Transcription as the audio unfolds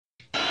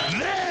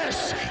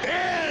This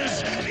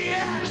is the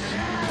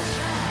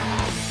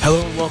Hello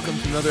and welcome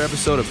to another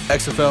episode of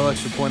XFL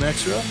Xtra Point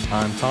Xtra.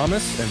 I'm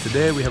Thomas, and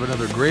today we have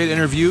another great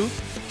interview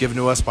given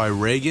to us by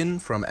Regan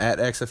from at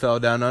XFL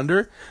Down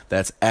Under.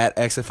 That's at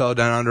XFL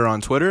Down Under on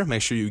Twitter.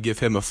 Make sure you give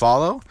him a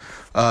follow.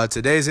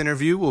 Today's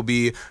interview will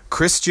be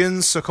Kristjan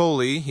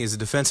Sokoli. He's a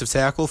defensive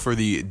tackle for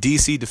the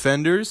DC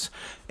Defenders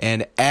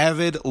and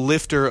avid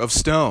lifter of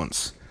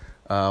stones.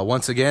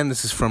 Once again,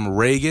 this is from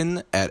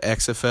Regan at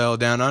XFL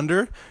Down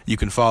Under. You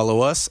can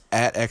follow us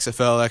at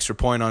XFL Extra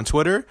Point on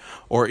Twitter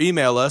or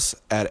email us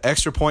at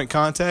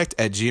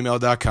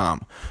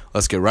extrapointcontact@gmail.com.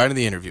 Let's get right into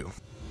the interview.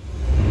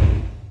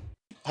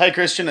 Hey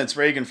Kristjan, it's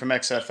Regan from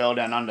XFL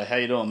Down Under. How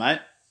you doing, mate?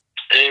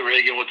 Hey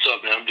Regan, what's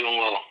up, man? I'm doing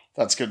well.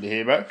 That's good to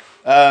hear, bro.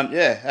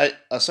 Hey,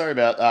 sorry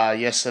about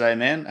yesterday,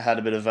 man. I had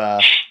a bit of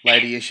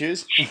lady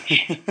issues.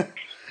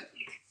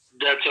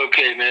 That's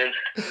okay, man.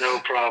 No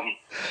problem.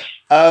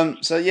 Bro,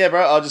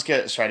 I'll just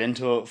get straight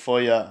into it for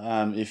you,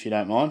 if you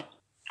don't mind.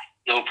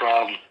 No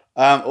problem.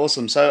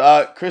 Awesome. So,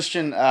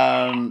 Kristjan,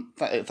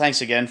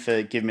 thanks again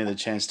for giving me the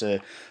chance to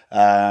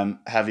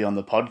have you on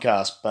the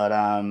podcast. But,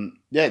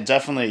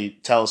 definitely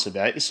tell us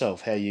about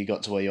yourself, how you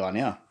got to where you are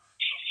now.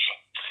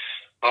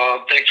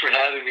 Thanks for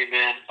having me,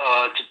 man.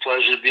 It's a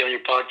pleasure to be on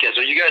your podcast.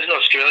 Are you guys in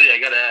Australia? I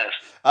got to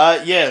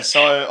ask.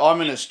 So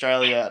I'm in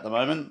Australia at the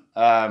moment,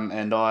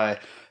 and I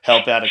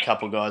help out a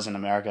couple guys in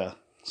America.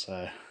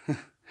 So,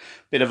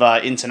 bit of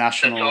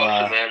international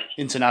That's awesome,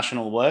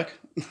 international work.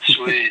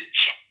 Sweet.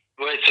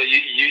 Wait, so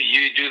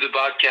you do the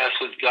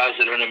podcast with guys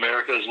that are in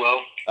America as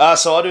well?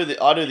 So I do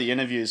the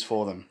interviews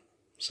for them.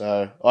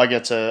 So I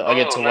get to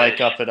Nice.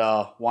 wake up at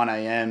 1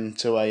 a.m.,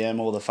 2 a.m.,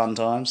 all the fun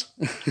times.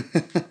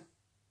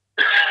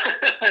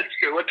 That's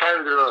good. What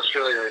time is it in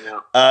Australia right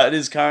now? It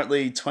is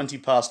currently 20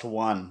 past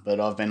 1,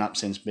 but I've been up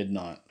since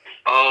midnight.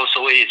 Oh,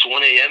 so wait, it's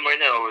 1 a.m. right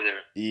now over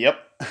there.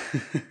 Yep.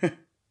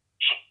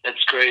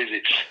 That's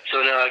crazy.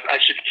 So now I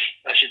should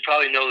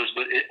probably know this,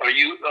 but are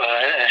you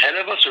ahead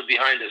of us or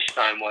behind us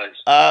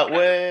time-wise?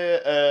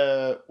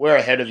 We're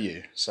ahead of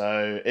you.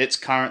 So it's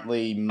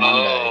currently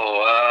Monday. Oh,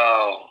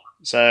 wow.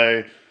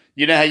 So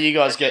you know how you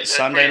guys get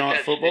Sunday night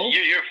That's- football?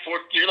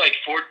 You're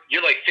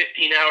like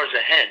 15 hours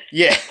ahead.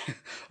 Yeah,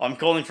 I'm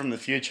calling from the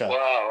future.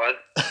 Wow.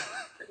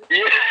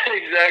 Yeah,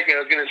 exactly. I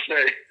was gonna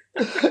say.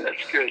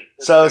 That's good.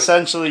 So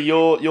essentially,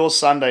 your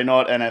Sunday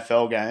night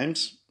NFL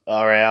games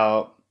are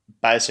our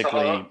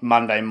basically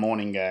Monday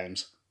morning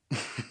games.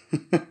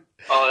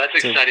 Oh, that's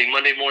exciting!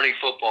 Monday morning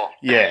football.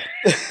 Yeah.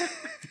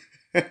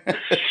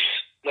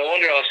 No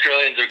wonder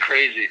Australians are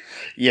crazy.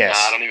 Yes.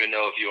 Nah, I don't even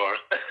know if you are.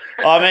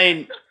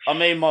 I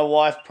mean, my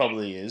wife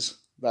probably is.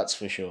 That's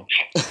for sure.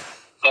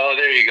 Oh,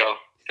 there you go.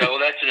 Well,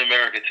 that's in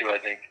America too, I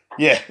think.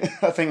 Yeah,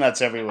 I think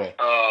that's everywhere.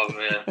 Oh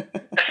man,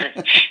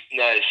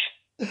 nice.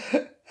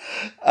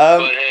 Um,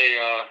 But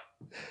hey,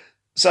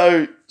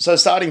 so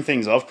starting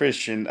things off,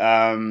 Kristjan.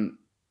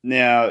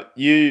 Now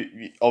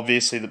you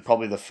obviously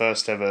probably the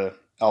first ever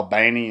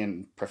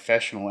Albanian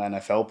professional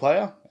NFL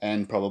player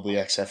and probably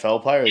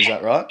XFL player. Is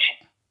that right?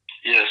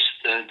 yes,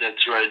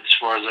 that's right. As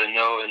far as I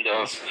know, and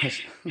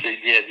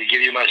to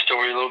give you my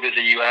story a little bit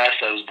that you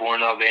asked, I was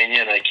born in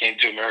Albania and I came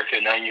to America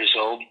at 9 years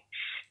old.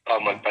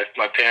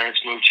 My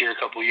parents moved here a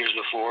couple of years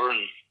before,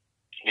 and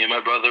me and my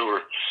brother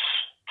were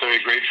very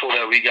grateful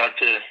that we got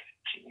to,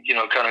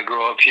 kind of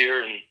grow up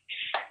here and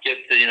get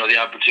the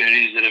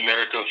opportunities that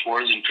America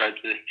affords, and tried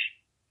to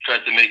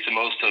make the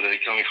most of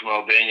it. Coming from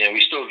Albania,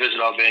 we still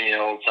visit Albania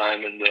all the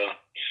time, and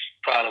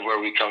proud of where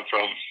we come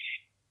from.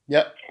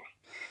 Yep.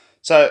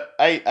 So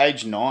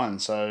age 9.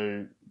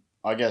 So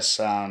I guess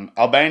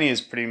Albania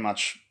is pretty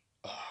much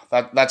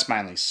that's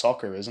mainly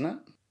soccer, isn't it?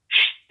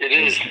 It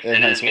is.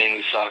 It is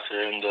mainly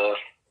soccer, and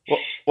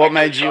what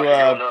made you?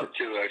 Growing up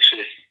too,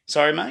 actually.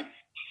 Sorry, mate.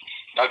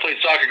 I played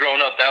soccer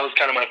growing up. That was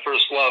kind of my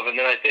first love, and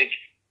then I think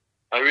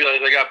I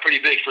realized I got pretty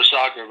big for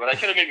soccer, but I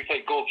could have maybe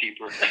played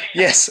goalkeeper.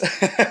 Yes,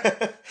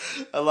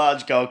 a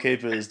large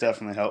goalkeeper is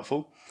definitely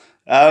helpful.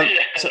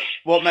 Yes. So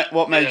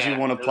what made you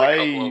want to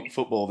play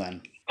football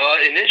then?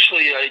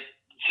 Initially, I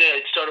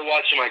started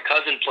watching my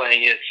cousin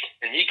playing it,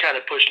 and he kind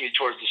of pushed me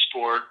towards the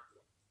sport.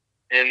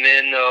 And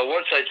then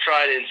once I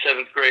tried it in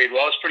 7th grade,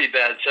 well, I was pretty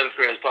bad. 7th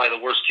grade, I was probably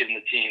the worst kid in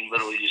the team.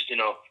 Literally, just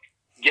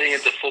getting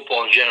into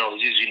football in general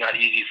is usually not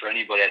easy for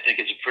anybody. I think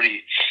it's a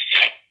pretty,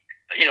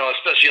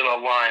 especially on the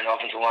line,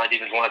 offensive line,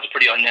 defensive line, it's a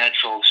pretty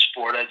unnatural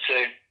sport, I'd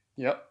say.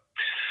 Yep.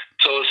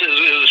 So it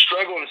was a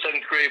struggle in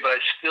 7th grade, but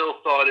I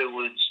still thought it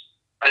was.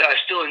 I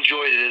still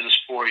enjoyed it as a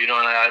sport, and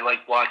I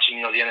liked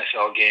watching, the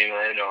NFL game.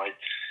 And I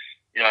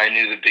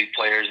knew the big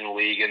players in the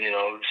league, and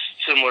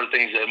similar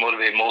things that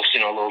motivate most,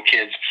 little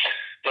kids.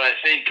 But I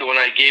think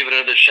when I gave it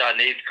another shot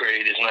in 8th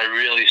grade is when I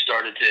really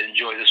started to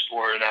enjoy the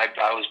sport, and I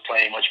was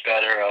playing much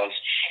better. I was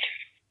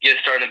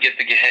starting to get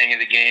the hang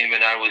of the game,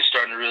 and I was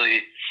starting to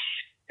really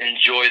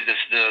enjoy the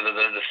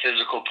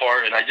physical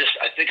part. And I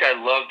think I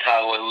loved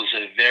how it was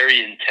a very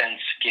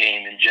intense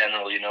game in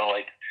general. It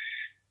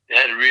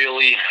had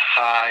really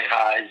high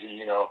highs and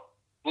low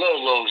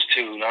lows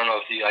too. And I don't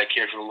know if I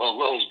care for the low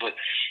lows, but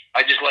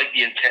I just like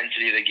the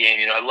intensity of the game.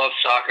 You know, I love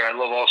soccer. I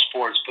love all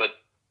sports, but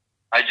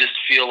I just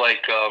feel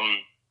like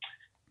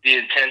the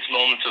intense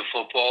moments of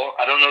football.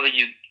 I don't know that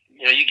you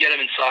get them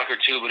in soccer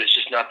too, but it's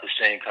just not the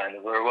same kind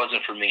of, or it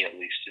wasn't for me at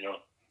least. You know.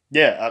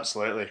 Yeah,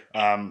 absolutely.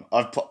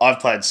 I've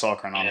played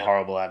soccer and I'm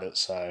horrible at it,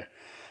 so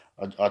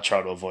I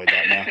try to avoid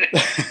that now.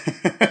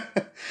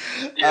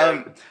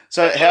 Yeah.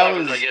 So how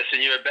was? I guess,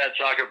 and you're a bad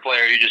soccer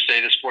player. You just say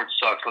the sport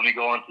sucks. Let me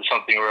go on to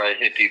something where I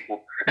hit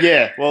people.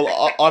 Yeah, well,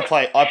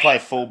 I play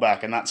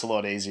fullback, and that's a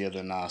lot easier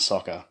than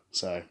soccer.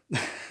 So.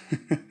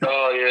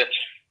 Oh yeah.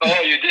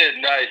 Oh, you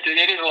did. Nice.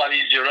 It is a lot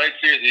easier, right?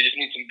 Seriously, you just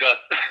need some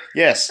guts.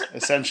 Yes,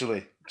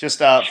 essentially. Just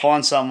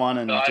find someone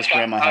and just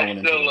ram my helmet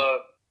into them.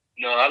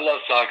 No, I love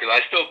soccer.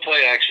 I still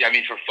play, actually. I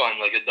mean, for fun,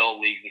 like adult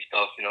leagues and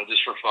stuff, you know,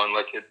 just for fun,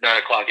 like at 9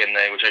 o'clock at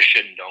night, which I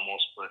shouldn't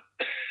almost,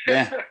 but.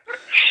 Yeah.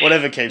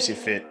 Whatever keeps you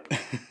fit.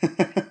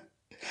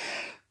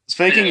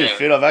 Speaking of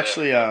fit, I've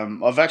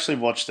actually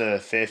watched a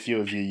fair few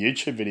of your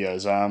YouTube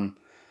videos.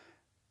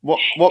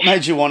 What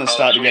made you want to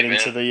start to get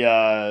into the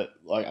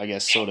I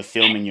guess sort of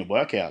filming your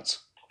workouts?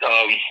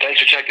 Thanks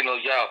for checking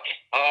those out.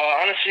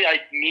 Honestly,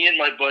 me and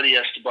my buddy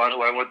Esteban,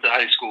 who I went to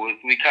high school with,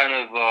 we kind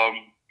of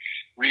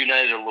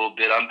reunited a little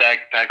bit. I'm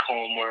back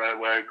home where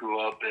I grew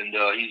up, and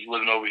he's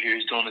living over here.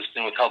 He's doing this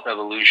thing with Health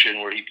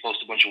Evolution, where he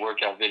posts a bunch of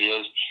workout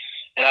videos.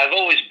 And I've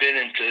always been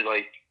into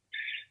like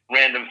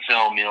random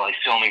film, you know, like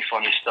filming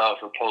funny stuff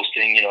or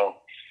posting, you know,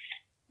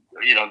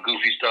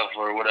 goofy stuff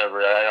or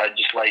whatever. I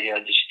just like it. I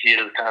just see it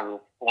as kind of a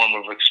form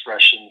of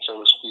expression, so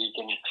to speak.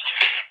 And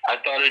I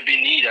thought it'd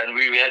be neat. And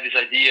we had this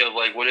idea of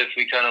like, what if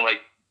we kind of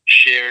like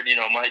shared, you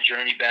know, my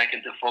journey back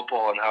into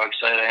football and how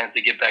excited I am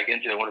to get back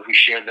into it. What if we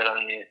shared that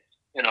on the,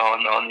 you know,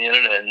 on the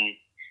internet, and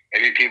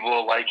maybe people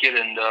will like it,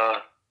 and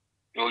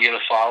we'll get a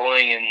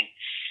following, and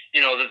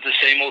you know, the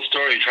same old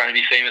story, trying to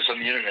be famous on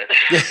the internet.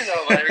 You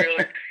know, but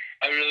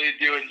I really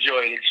do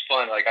enjoy it. It's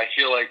fun. Like I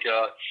feel like,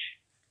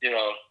 you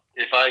know,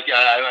 if I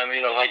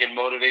can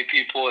motivate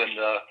people and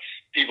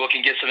people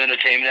can get some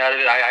entertainment out of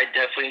it, I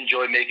definitely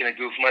enjoy making a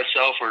goof of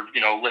myself, or you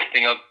know,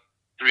 lifting up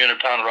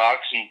 300-pound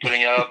rocks and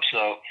putting it up.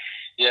 So.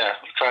 Yeah,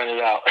 trying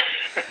it out.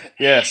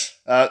 Yes.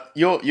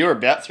 You're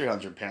about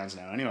 300 pounds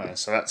now anyway,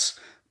 so that's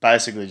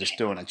basically just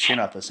doing a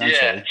chin-up,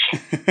 essentially.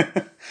 Yeah.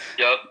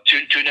 Yep,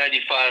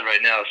 295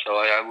 right now, so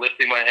I'm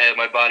lifting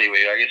my body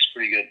weight. I guess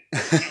pretty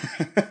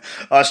good.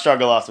 I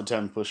struggle after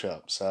 10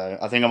 push-ups, so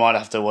I think I might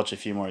have to watch a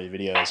few more of your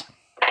videos.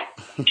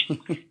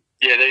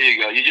 Yeah, there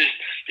you go. You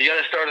got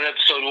to start at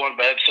episode 1.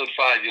 By episode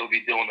 5, you'll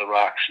be doing the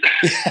rocks.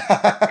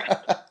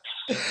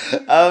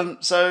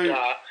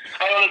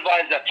 I don't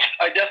advise that.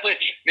 I definitely,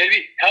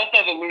 maybe Health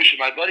Evolution,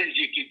 my buddy's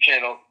YouTube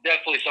channel,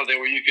 definitely something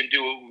where you can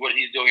do what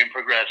he's doing and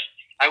progress.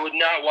 I would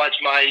not watch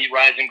my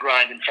rise and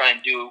grind and try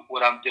and do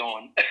what I'm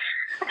doing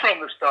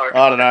from the start.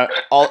 I don't know.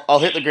 I'll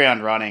hit the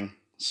ground running.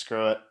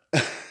 Screw it.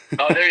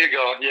 Oh, there you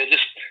go. Yeah,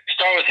 just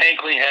start with hang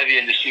clean heavy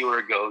and just see where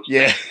it goes.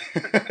 Yeah.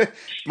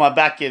 My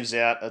back gives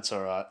out. That's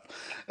all right.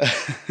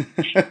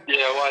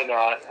 Yeah, why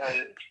not?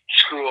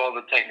 Screw all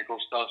the technical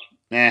stuff.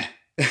 Yeah.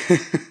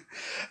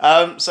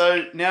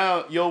 So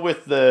now you're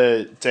with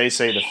the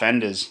DC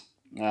Defenders.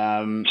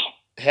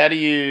 How do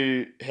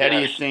you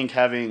think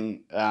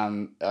having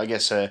I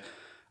guess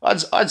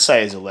I'd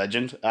say as a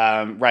legend,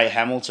 Ray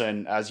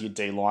Hamilton as your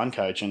D-line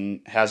coach,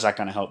 and how's that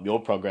going to help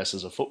your progress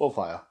as a football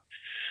player?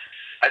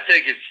 I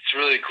think it's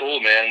really cool,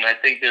 man. I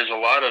think there's a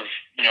lot of,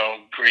 you know,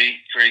 great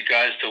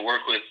guys to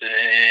work with,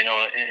 you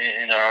know,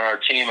 in our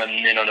team. And,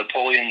 you know,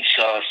 Napoleon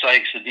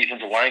Sykes, the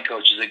defensive line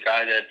coach, is a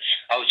guy that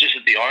I was just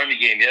at the Army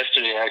game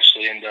yesterday,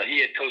 actually, and he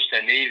had coached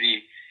at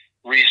Navy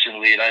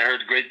recently, and I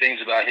heard great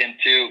things about him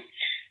too.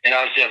 And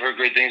obviously, I've heard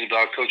great things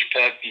about Coach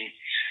Pep, and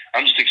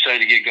I'm just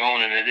excited to get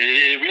going. And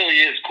it really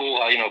is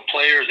cool how, you know,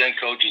 players and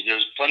coaches,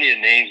 there's plenty of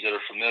names that are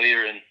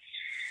familiar, and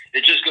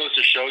it just goes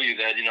to show you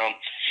that, you know,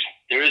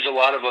 there is a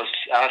lot of us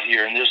out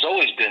here, and there's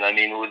always been. I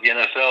mean, with the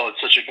NFL,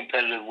 it's such a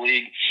competitive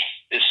league.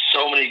 There's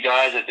so many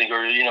guys, I think,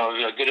 or, you know,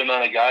 a good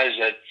amount of guys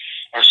that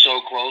are so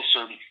close,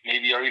 or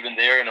maybe are even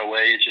there in a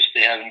way. It's just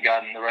they haven't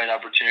gotten the right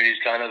opportunities,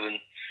 kind of. And,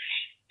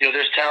 you know,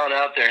 there's talent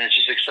out there, and it's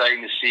just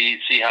exciting to see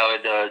how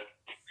it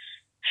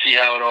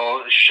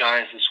all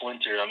shines this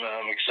winter.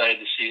 I'm excited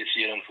to see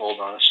it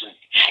unfold, honestly.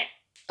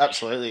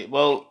 Absolutely.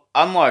 Well,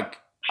 unlike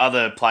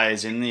other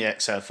players in the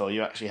XFL,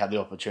 you actually had the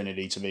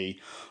opportunity to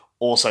be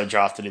also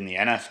drafted in the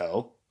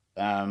NFL.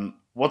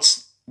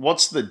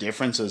 What's the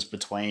differences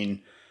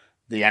between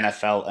the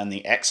NFL and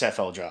the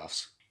XFL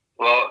drafts?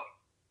 Well,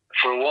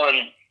 for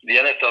one, the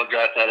NFL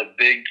draft had a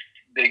big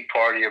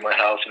party at my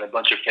house and a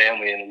bunch of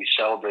family, and we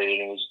celebrated,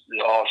 and it was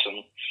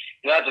awesome.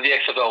 Not that the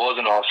XFL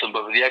wasn't awesome,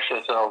 but for the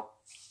XFL,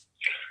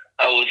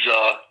 I was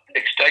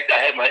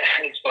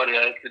it's funny,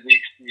 it's a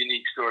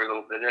unique story a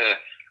little bit.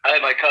 I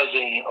had my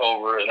cousin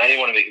over, and I didn't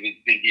want to make a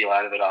big deal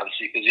out of it,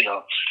 obviously, because, you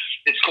know,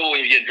 it's cool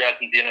when you get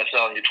drafted into the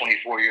NFL and you're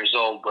 24 years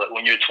old, but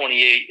when you're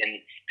 28 and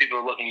people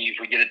are looking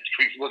for you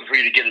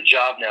to get a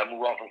job now,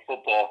 move on from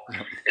football,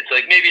 it's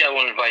like, maybe I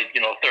want to invite, you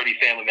know, 30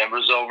 family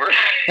members over.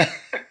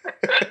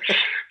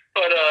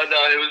 no,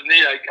 it was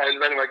neat. I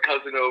invited my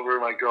cousin over,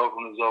 my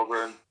girlfriend was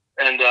over,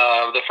 and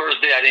the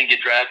first day I didn't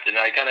get drafted.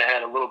 And I kind of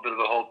had a little bit of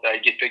a hope that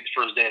I'd get picked the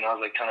first day, and I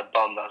was like kind of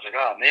bummed. I was like,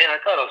 oh man, I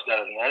thought I was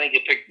better than that. I didn't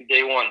get picked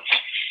day one,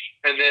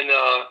 and then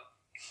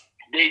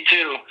day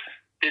two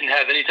didn't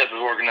have any type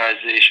of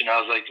organization. I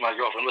was like to my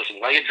girlfriend,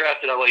 listen, if I get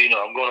drafted, I'll let you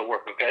know. I'm going to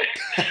work, okay?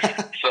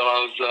 So I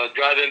was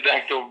driving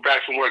back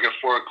from work at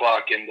 4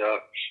 o'clock, and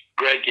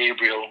Greg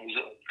Gabriel, who's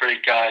a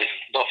great guy,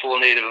 Buffalo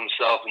native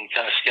himself, and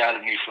kind of scouted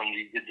me from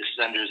the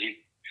Defenders.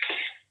 He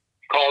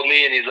called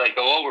me, and he's like,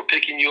 oh, we're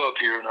picking you up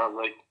here. And I was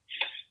like,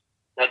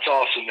 that's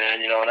awesome,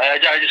 man. You know, and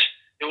I just,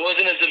 it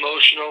wasn't as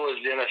emotional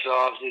as the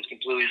NFL. Obviously, it's a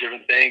completely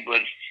different thing,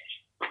 but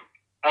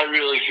I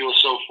really feel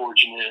so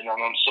fortunate, and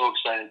I'm so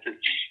excited to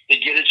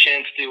get a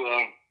chance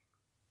to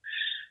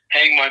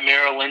hang my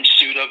Merrill Lynch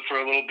suit up for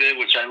a little bit,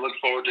 which I look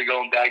forward to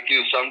going back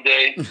to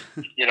someday.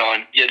 You know,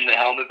 and getting the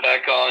helmet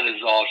back on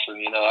is awesome.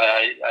 You know,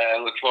 I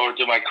look forward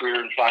to my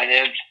career in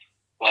finance,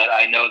 but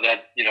I know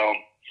that, you know,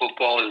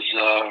 football is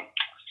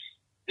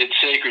it's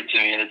sacred to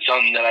me, and it's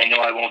something that I know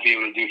I won't be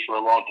able to do for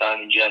a long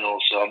time in general.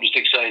 So I'm just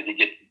excited to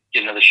get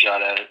another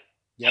shot at it.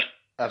 Yep.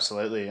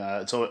 Absolutely.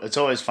 It's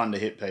always fun to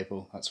hit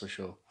people, that's for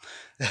sure.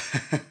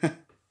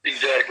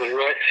 Exactly,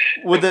 right?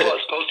 With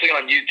plus, posting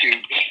on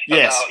YouTube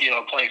about, you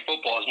know, playing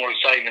football is more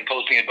exciting than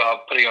posting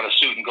about putting on a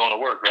suit and going to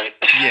work, right?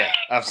 Yeah,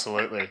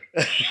 absolutely.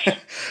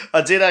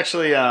 I did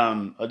actually,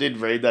 I did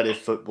read that if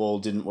football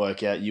didn't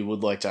work out, you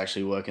would like to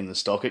actually work in the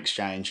stock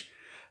exchange.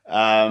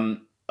 I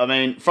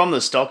mean, from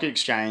the stock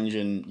exchange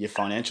and your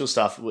financial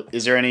stuff,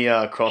 is there any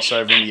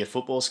crossover into your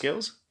football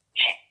skills?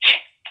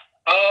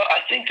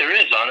 I think there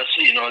is,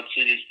 honestly. You know, it's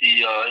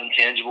the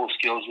intangible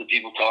skills that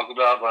people talk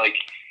about, like,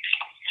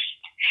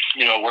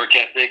 you know, work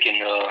ethic and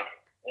a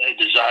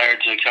desire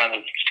to kind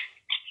of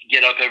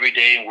get up every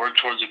day and work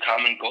towards a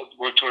common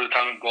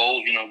goal,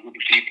 you know, group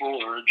of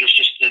people, or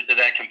just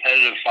that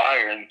competitive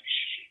fire. And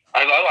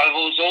I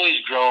was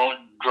always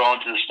drawn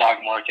to the stock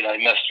market. I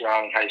messed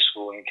around in high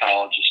school and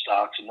college with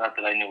stocks, and not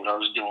that I knew what I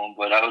was doing,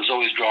 but I was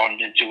always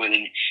drawn into it.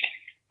 And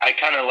I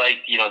kind of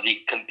like, you know, the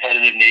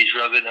competitive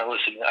nature of it. Now,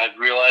 listen, I've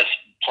realized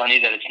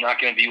plenty that it's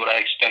not going to be what I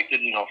expected,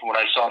 you know, from what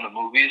I saw in the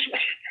movies.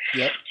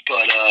 Yep.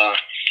 But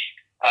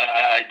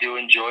I do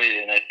enjoy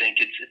it, and I think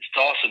it's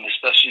awesome,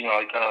 especially, you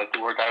know, kind of like the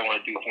work I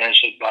want to do,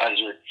 financial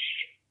advisor.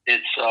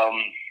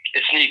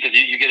 It's neat because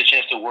you get a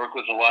chance to work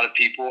with a lot of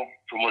people,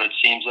 from what it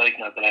seems like.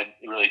 Not that I've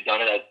really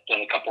done it. I've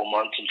done a couple of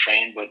months and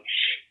trained, but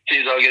it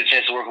seems like I get a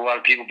chance to work with a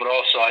lot of people. But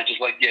also, I just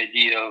like the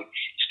idea of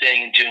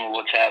staying in tune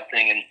with what's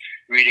happening and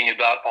reading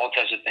about all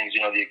types of things,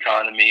 you know, the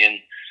economy and,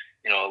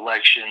 you know,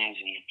 elections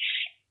and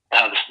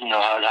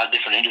how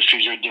different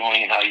industries are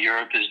doing and how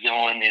Europe is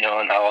doing, you know,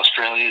 and how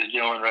Australia is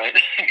doing, right?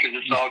 Because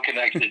it's all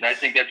connected. And I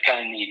think that's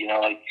kind of neat, you know,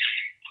 like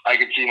I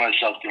could see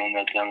myself doing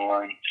that down the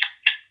line.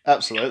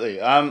 Absolutely.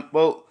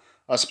 Well,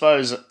 I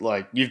suppose,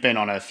 like, you've been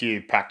on a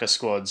few practice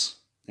squads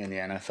in the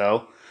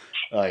NFL,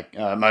 like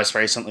most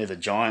recently the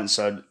Giants.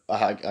 So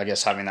I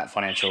guess having that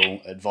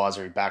financial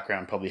advisory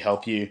background probably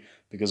help you,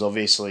 because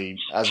obviously,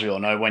 as we all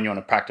know, when you're on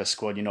a practice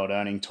squad, you're not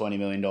earning $20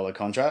 million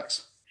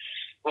contracts.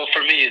 Well,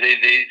 for me, they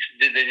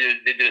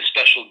did a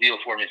special deal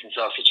for me since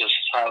I was such a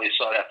highly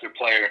sought after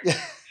player.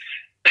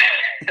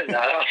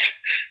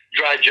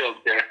 Dry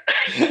joke there.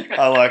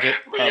 I like it.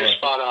 But you're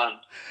spot on.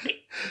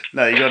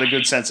 No, you got a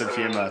good sense of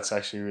humor. It's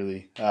actually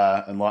really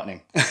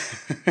enlightening.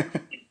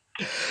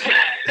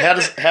 How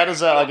does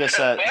that? I guess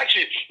that.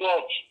 Actually,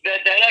 well,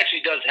 that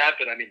actually does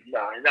happen. I mean,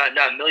 not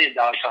 $1 million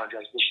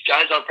contracts, but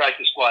guys on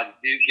practice squad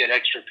do get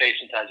extra pay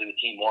sometimes if the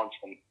team wants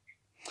them.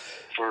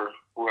 For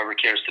whoever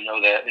cares to know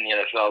that in the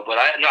NFL, but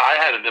I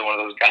haven't been one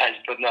of those guys.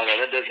 But no,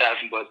 that does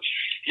happen. But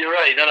you're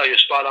right. No, you're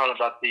spot on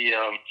about the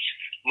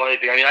money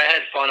thing. I mean, I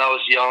had fun. I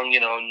was young.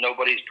 You know,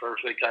 nobody's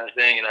perfect kind of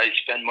thing, and I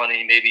spend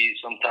money maybe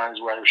sometimes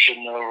where I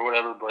shouldn't have or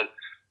whatever. But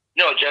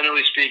no,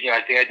 generally speaking,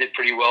 I think I did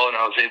pretty well, and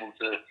I was able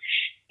to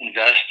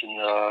invest and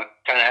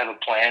kind of have a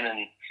plan.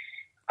 And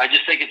I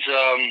just think it's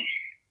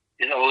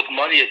you know, with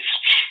money, it's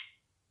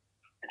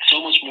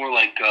so much more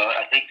like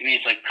I think to me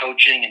it's like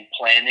coaching and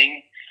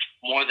planning,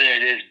 more than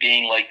it is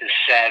being like the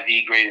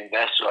savvy great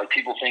investor. Like,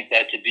 people think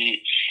that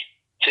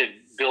to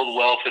build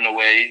wealth in a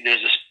way,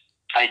 there's this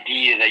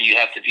idea that you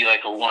have to be like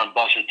a Warren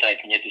Buffett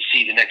type and you have to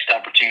see the next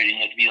opportunity and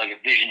you have to be like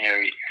a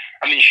visionary.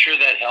 I mean, sure,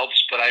 that helps,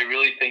 but I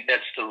really think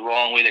that's the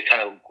wrong way to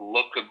kind of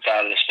look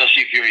about it,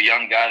 especially if you're a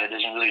young guy that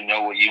doesn't really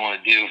know what you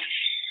want to do.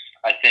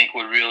 I think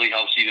what really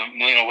helps you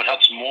know, what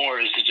helps more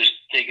is to just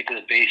take it to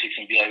the basics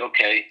and be like,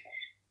 okay,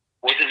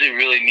 what does it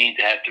really mean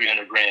to have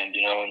 $300,000,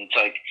 you know? And it's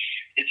like,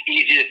 it's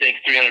easy to think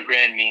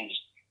 $300,000 means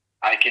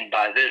I can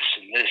buy this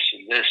and this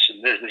and this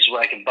and this. This is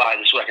what I can buy.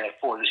 This is what I can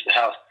afford. This is the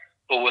house.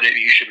 But what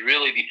you should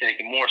really be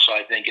thinking more so,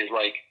 I think, is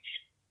like,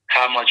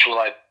 how much will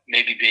I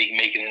maybe be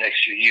making in the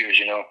next few years?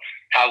 You know,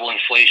 how will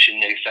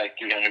inflation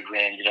affect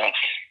 $300,000? You know,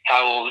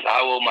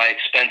 how will my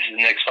expenses in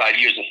the next 5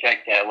 years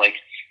affect that? Like,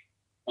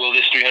 will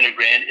this $300,000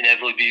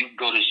 inevitably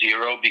go to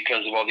zero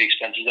because of all the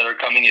expenses that are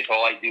coming if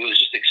all I do is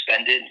just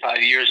expend it in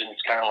 5 years? And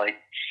it's kind of like,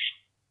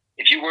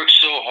 if you work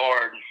so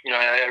hard,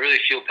 I really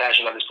feel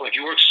passionate about this point. If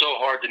you work so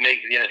hard to make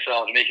the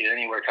NFL, to make it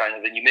anywhere kind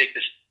of, and you make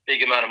this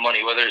big amount of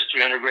money, whether it's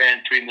 $300,000,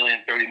 $3 million,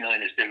 $30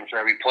 million, is different for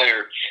every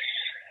player.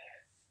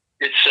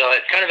 It's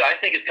kind of, I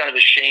think it's kind of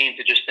a shame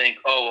to just think,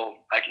 oh, well,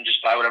 I can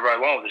just buy whatever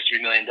I want with this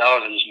 $3 million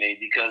I just made,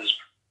 because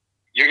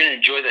you're going to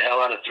enjoy the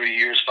hell out of 3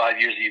 years, 5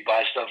 years that you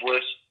buy stuff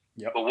with.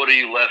 Yep. But what are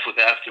you left with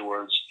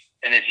afterwards?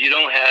 And if you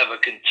don't have a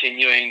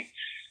continuing,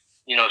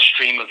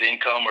 stream of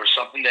income or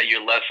something that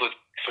you're left with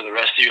for the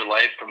rest of your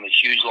life from a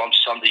huge lump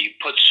sum that you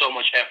put so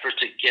much effort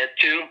to get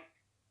to,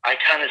 I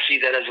kind of see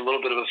that as a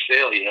little bit of a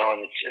fail,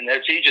 and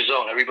that's each his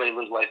own. Everybody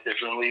lives life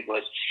differently,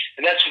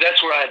 and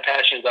that's where I'm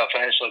passionate about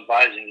financial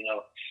advising,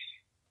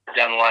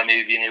 down the line,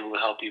 maybe being able to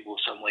help people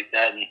with something like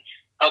that and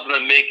helping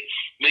them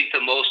make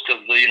the most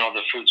of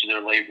the fruits of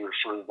their labor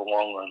for the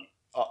long run.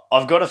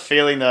 I've got a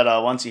feeling that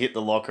once you hit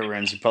the locker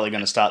rooms, you're probably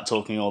going to start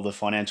talking all the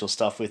financial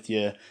stuff with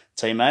your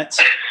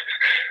teammates.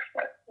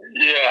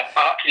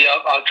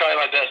 I'll try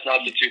my best not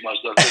to too much,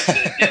 though. Because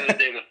at the end of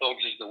the day, the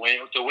focus is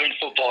to win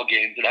football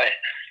games, and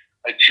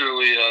I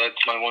truly,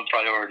 that's my one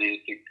priority, is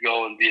to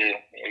go and be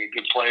a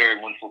good player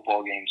and win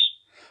football games.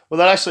 Well,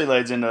 that actually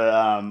leads into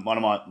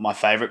one of my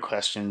favorite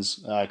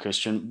questions,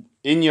 Kristjan.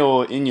 In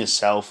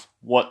yourself,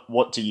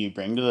 what do you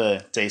bring to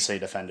the DC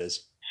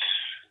Defenders?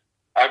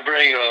 I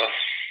bring a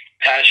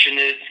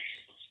passionate,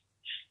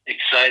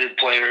 excited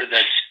player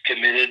that's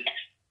committed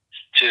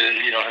to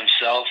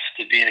himself,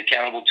 to being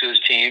accountable to his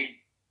team,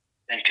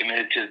 and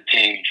committed to the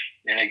team,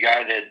 and a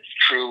guy that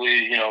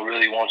truly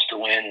really wants to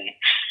win and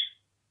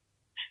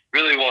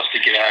really wants to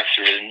get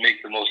after it and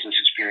make the most of this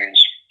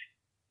experience.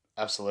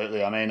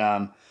 Absolutely. I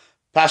mean,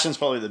 passion's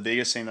probably the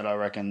biggest thing that I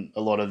reckon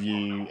a lot of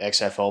you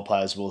XFL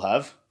players will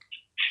have,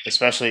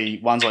 especially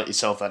ones like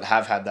yourself that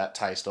have had that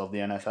taste of the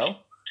NFL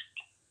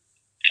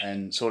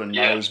and sort of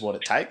knows what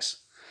it takes.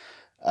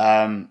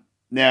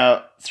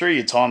 Now, through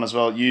your time as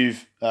well,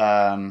 you've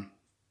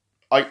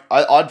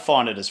I'd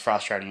find it as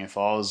frustrating if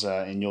I was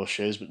in your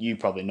shoes, but you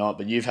probably not.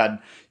 But you've had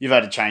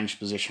to change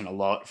position a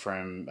lot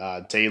from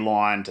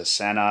D-line to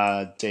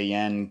center,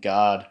 DN,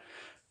 guard.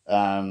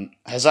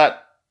 Has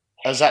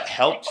that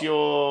helped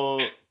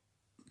your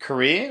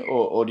career,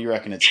 or do you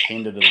reckon it's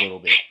hindered it a little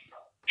bit?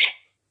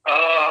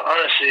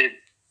 Honestly, it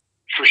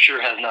for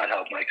sure has not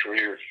helped my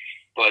career.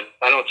 But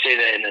I don't say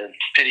that in a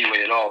pity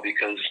way at all,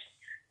 because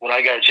when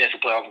I got a chance to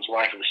play offensive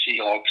line for the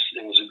Seahawks,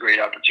 it was a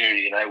great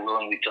opportunity, and I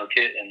willingly took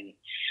it. And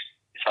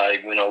if I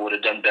would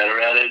have done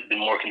better at it, been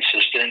more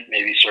consistent,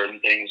 maybe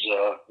certain things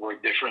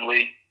worked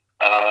differently,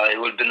 it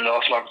would have been an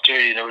awesome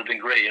opportunity, and it would have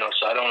been great.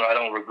 So I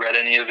don't regret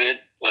any of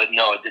it. But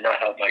no, it did not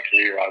help my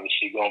career,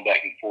 obviously, going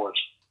back and forth.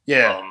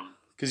 Yeah,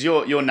 because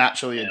you're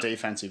naturally a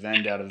defensive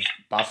end out of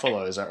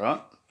Buffalo, is that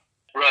right?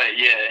 Right,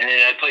 yeah, and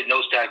I played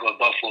nose tackle at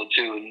Buffalo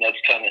too, and that's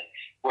kind of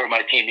where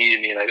my team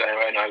needed me, and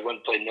I went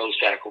and played nose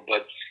tackle.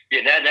 But yeah,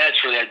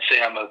 naturally, I'd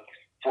say I'm a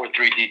 4-3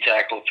 D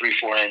tackle,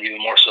 3-4 end,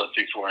 even more so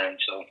 3-4 end.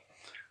 So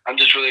I'm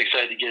just really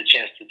excited to get a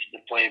chance to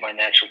play my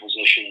natural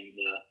position and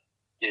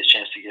get a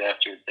chance to get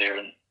after it there.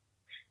 And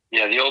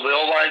yeah, the old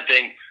line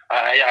thing.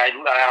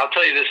 I'll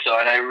tell you this though,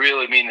 and I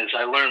really mean this.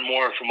 I learned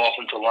more from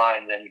offensive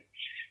line than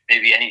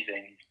maybe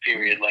anything.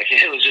 Period. Like,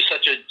 it was just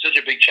such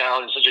a big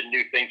challenge, such a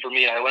new thing for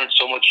me. I learned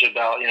so much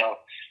about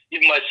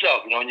even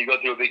myself. When you go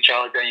through a big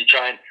challenge, then you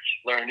try and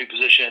learn a new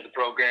position at the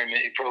pro game.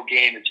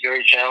 It's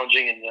very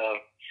challenging, and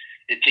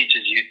it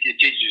teaches you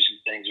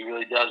some things. It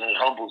really does, and it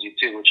humbles you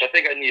too, which I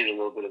think I needed a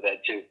little bit of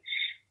that too.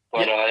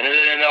 But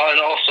and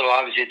also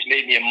obviously it's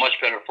made me a much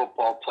better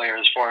football player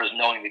as far as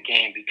knowing the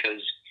game,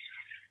 because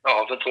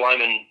offensive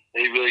linemen,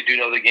 they really do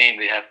know the game.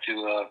 They have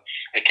to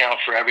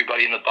account for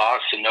everybody in the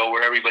box and know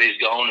where everybody's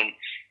going and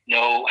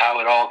know how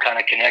it all kind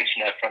of connects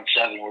in that front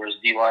seven, whereas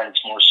D-line,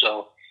 it's more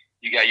so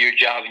you got your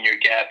job and your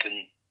gap,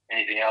 and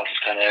anything else is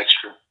kind of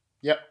extra.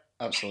 Yep,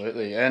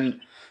 absolutely.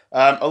 And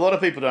a lot of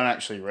people don't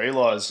actually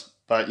realise,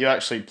 but you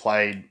actually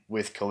played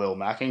with Khalil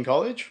Mack in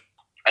college?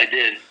 I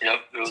did, yep.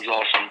 It was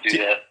awesome to do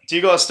that. Do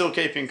you guys still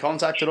keep in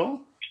contact at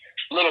all?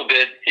 A little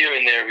bit. Here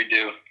and there we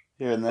do.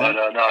 Here and there?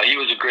 But no, he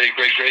was a great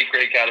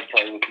guy to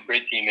play with, a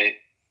great teammate.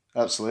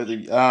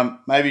 Absolutely.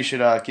 Maybe you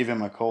should give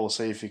him a call,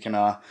 see if he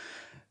can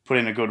put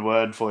in a good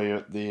word for you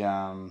at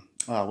the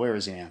where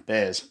is he now?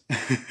 Bears.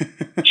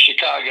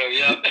 Chicago,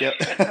 yep.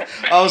 Yep.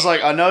 I was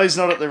like, I know he's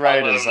not at the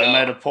Raiders. They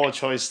made a poor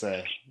choice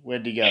there.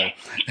 Where'd he go?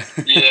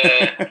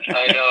 Yeah,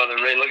 I know.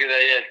 Look at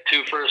that. Yeah,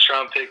 2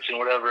 first-round picks and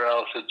whatever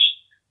else. It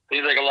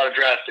seems like a lot of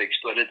draft picks,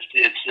 but it's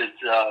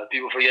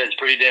people forget it's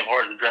pretty damn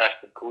hard to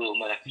draft Khalil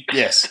Mack.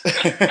 Yes.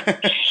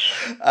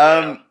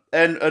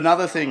 And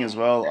another thing as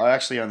well, I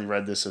actually only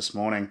read this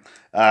morning.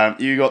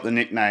 You got the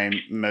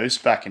nickname Moose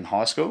back in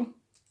high school.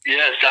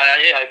 Yes,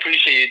 I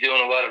appreciate you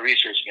doing a lot of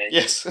research, man.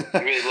 Yes. You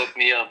really looked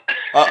me up.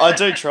 I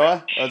do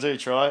try. I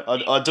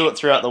do it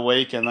throughout the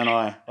week, and then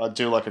I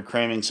do like a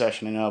creaming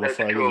session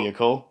before I give you a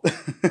call. Nice.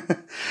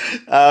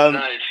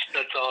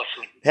 That's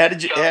awesome. How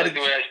did you? Sounds like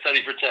the way I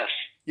study for tests.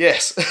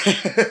 Yes.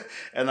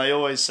 And I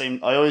always seem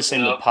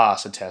to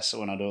pass a test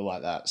when I do it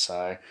like that.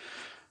 So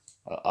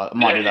I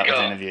might do that with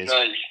interviews.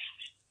 Nice.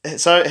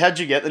 So how'd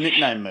you get the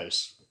nickname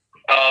Moose?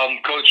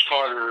 Coach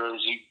Carter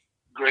is a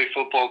great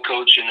football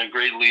coach and a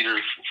great leader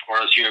for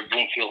us here at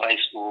Bloomfield High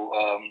School.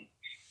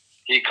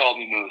 He called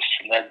me Moose,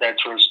 and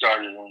that's where it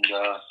started. And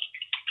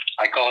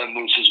I call him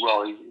Moose as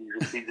well.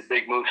 He's a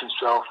big Moose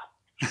himself.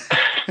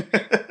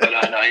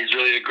 But no, he's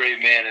really a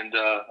great man and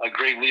a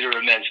great leader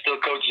of men. Still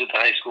coaches at the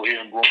high school here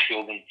in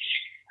Bloomfield, and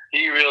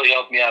he really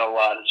helped me out a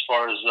lot as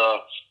far as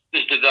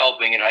just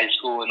developing in high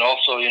school, and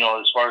also,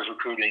 as far as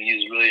recruiting. He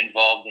was really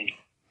involved and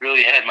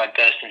really had my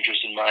best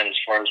interest in mind as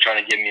far as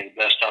trying to give me the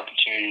best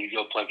opportunity to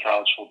go play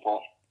college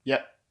football.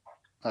 Yep.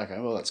 Okay,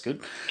 well, that's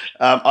good.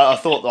 I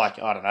thought, I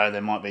don't know,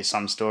 there might be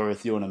some story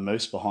with you and a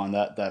moose behind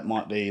that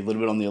might be a little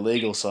bit on the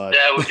illegal side.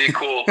 That would be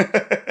cool.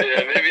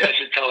 Yeah, maybe I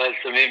should tell that.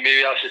 Maybe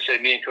I should say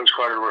me and Coach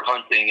Carter were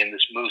hunting and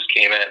this moose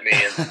came at me.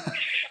 And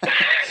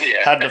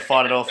yeah. Had to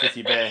fight it off with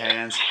your bare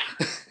hands.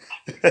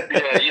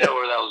 Yeah, you know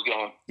where that was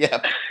going.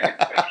 Yeah.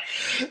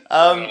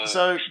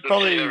 So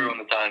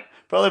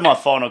probably my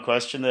final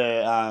question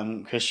there,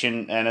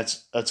 Kristjan, and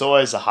it's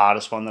always the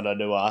hardest one that I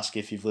do ask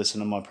if you've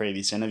listened to my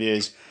previous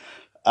interviews.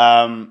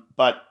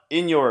 But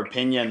in your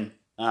opinion,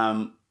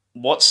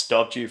 what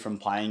stopped you from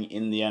playing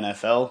in the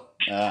NFL,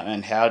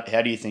 and how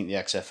do you think the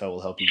XFL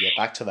will help you get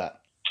back to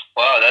that?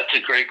 Wow, that's a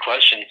great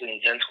question. It's an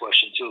intense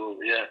question too.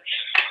 Yeah.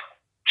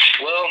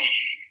 Well,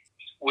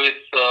 with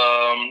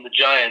the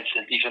Giants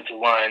and defensive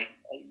line,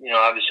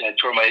 obviously I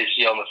tore my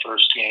ACL in the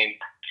first game.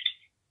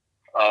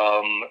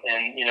 I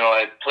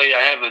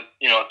have a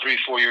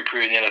 3-4 year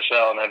career in the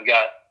NFL, and I've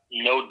got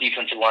no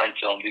defensive line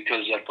film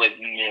because I played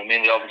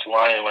mainly offensive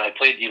line, and when I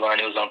played D-line,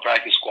 it was on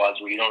practice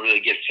squads where you don't really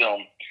get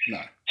film.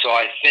 No. So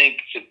I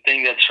think the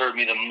thing that's hurt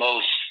me the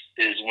most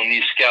is when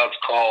these scouts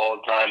call all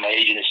the time, my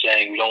agent is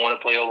saying, we don't want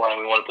to play O-line,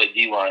 we want to play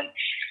D-line.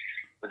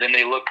 But then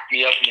they look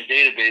me up in the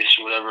database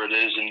or whatever it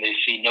is, and they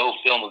see no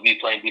film of me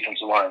playing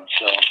defensive line.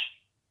 So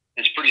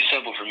it's pretty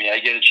simple for me. I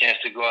get a chance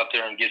to go out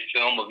there and get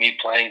film of me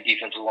playing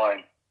defensive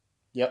line.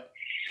 Yep.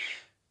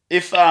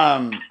 If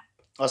I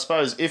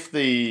suppose if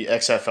the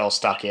XFL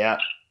stuck out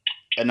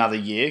another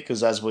year,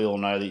 because as we all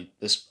know,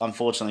 this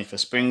unfortunately for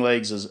spring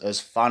leagues, as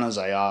fun as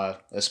they are,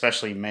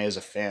 especially me as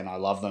a fan, I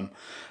love them.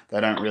 They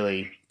don't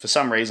really, for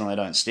some reason, they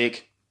don't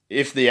stick.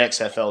 If the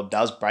XFL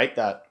does break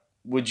that,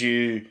 would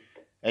you?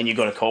 And you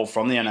got a call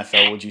from the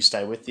NFL, would you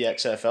stay with the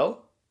XFL?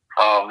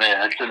 Oh, man,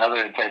 that's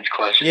another intense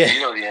question. Yeah. You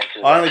know the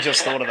answer. I only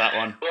just thought of that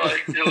one. Well,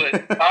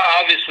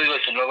 obviously,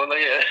 listen,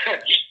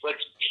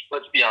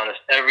 let's be honest.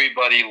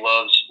 Everybody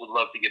would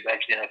love to get back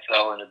to the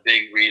NFL, and a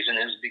big reason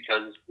is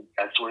because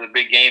that's where the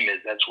big game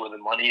is. That's where the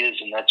money is,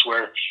 and that's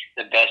where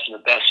the best of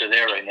the best are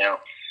there right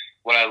now.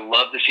 Would I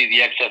love to see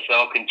the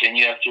XFL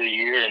continue after a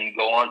year and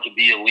go on to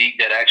be a league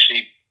that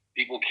actually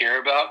people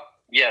care about?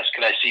 Yes.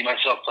 Could I see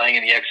myself playing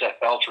in the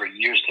XFL for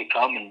years to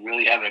come and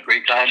really having a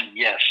great time?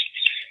 Yes.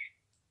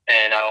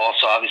 And I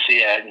also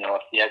obviously add,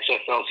 if the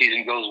XFL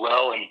season goes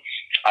well and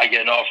I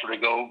get an offer to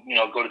go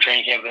to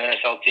training camp with an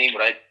NFL team,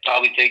 would I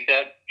probably take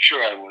that?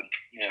 Sure, I would.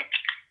 Yeah.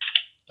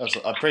 I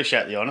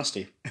appreciate the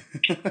honesty.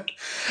 Yeah,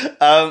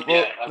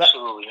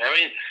 absolutely. I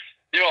mean,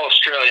 you're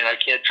Australian. I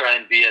can't try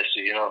and BS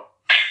you,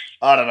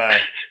 I don't know.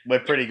 We're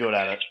pretty good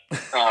at it.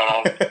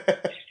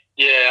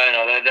 Yeah, I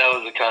know. That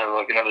was a kind of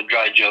like another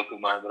dry joke of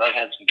mine, but I've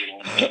had some good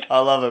ones. I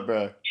love it,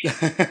 bro.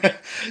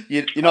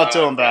 You're not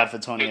doing bad for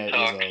 28 years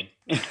old.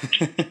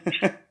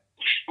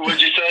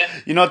 What'd you say?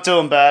 You're not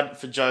doing bad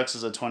for jokes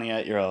as a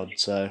 28-year-old,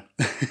 so.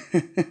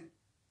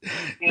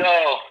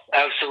 No,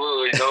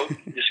 absolutely. Nope.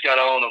 You just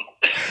gotta own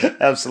them.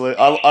 Absolutely.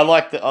 I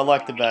like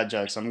the bad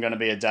jokes. I'm going to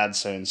be a dad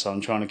soon, so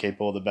I'm trying to keep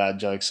all the bad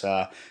jokes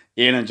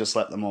in and just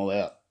let them all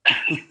out.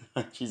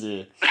 She's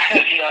here. That's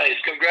nice.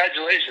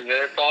 Congratulations,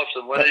 man. That's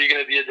awesome. When are you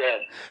going to be a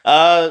dad?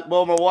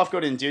 Well, my wife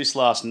got induced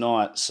last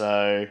night,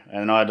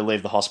 and I had to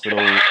leave the hospital.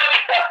 At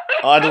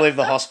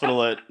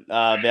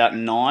about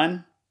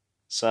 9.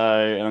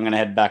 And I'm going to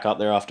head back up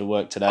there after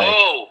work today.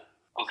 Oh,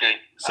 okay.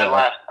 So, I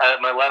laughed.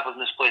 My laugh was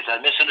misplaced. I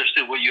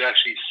misunderstood what you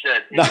actually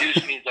said.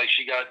 Induced means like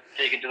she got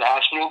taken to the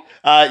hospital?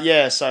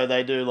 Yeah, so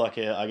they do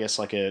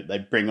they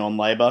bring on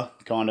labor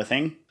kind of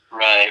thing.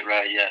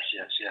 Right, yes.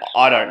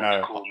 I don't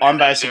know. Cool, I'm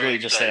basically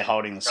just there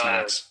holding the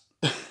snacks.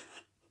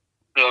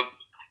 So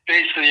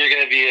basically you're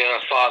going to be a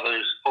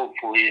father,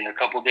 hopefully, in a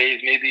couple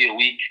days, maybe a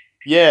week.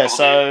 Yeah,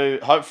 so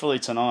days. Hopefully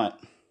tonight.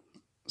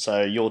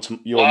 So your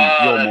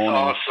morning.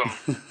 Awesome.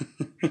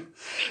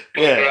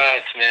 Yeah.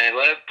 Congrats, man.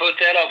 Put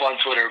that up on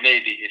Twitter,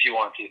 maybe, if you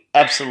want to.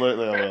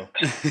 Absolutely, I will.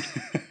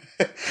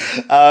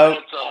 That's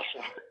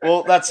awesome.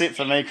 Well, that's it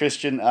for me,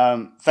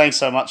 Kristjan. Thanks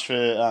so much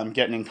for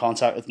getting in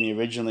contact with me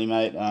originally,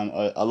 mate.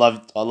 I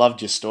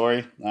loved your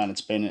story, and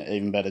it's been an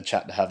even better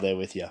chat to have there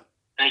with you.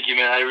 Thank you,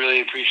 man. I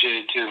really appreciate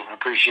it, too. I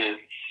appreciate it.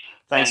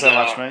 Thanks so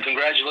much, mate.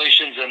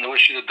 Congratulations, and I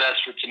wish you the best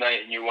for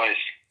tonight and your wife.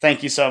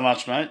 Thank you so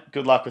much, mate.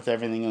 Good luck with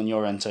everything on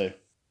your end, too.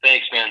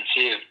 Thanks, man.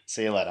 See you.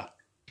 See you later.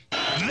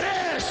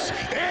 This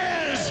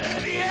is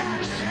the